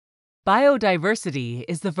Biodiversity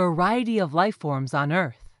is the variety of life forms on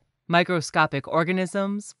Earth, microscopic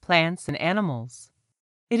organisms, plants, and animals.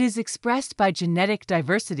 It is expressed by genetic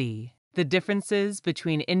diversity, the differences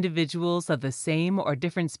between individuals of the same or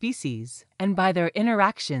different species, and by their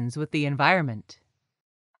interactions with the environment.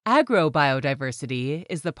 Agrobiodiversity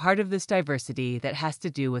is the part of this diversity that has to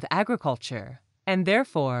do with agriculture, and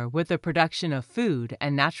therefore with the production of food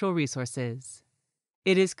and natural resources.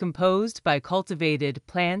 It is composed by cultivated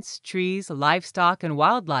plants, trees, livestock, and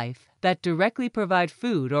wildlife that directly provide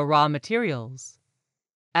food or raw materials.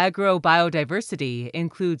 Agrobiodiversity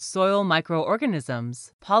includes soil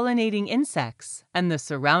microorganisms, pollinating insects, and the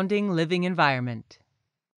surrounding living environment.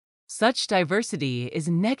 Such diversity is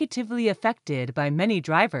negatively affected by many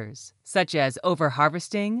drivers, such as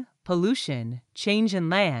overharvesting, pollution, change in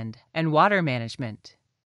land, and water management.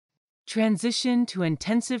 Transition to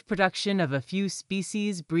intensive production of a few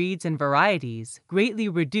species, breeds, and varieties greatly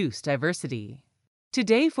reduce diversity.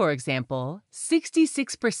 Today, for example,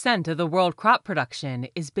 66% of the world crop production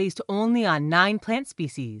is based only on 9 plant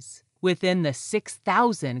species, within the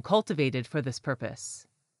 6,000 cultivated for this purpose.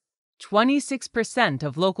 26%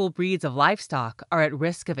 of local breeds of livestock are at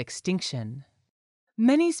risk of extinction.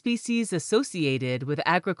 Many species associated with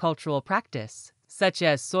agricultural practice, such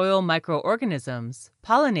as soil microorganisms,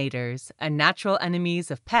 pollinators, and natural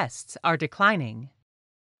enemies of pests, are declining.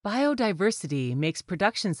 Biodiversity makes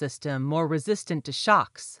production system more resistant to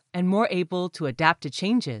shocks and more able to adapt to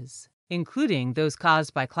changes, including those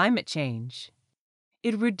caused by climate change.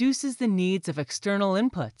 It reduces the needs of external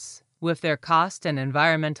inputs, with their cost and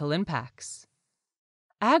environmental impacts.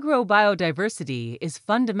 Agrobiodiversity is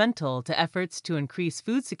fundamental to efforts to increase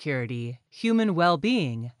food security, human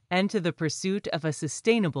well-being, and to the pursuit of a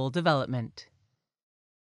sustainable development.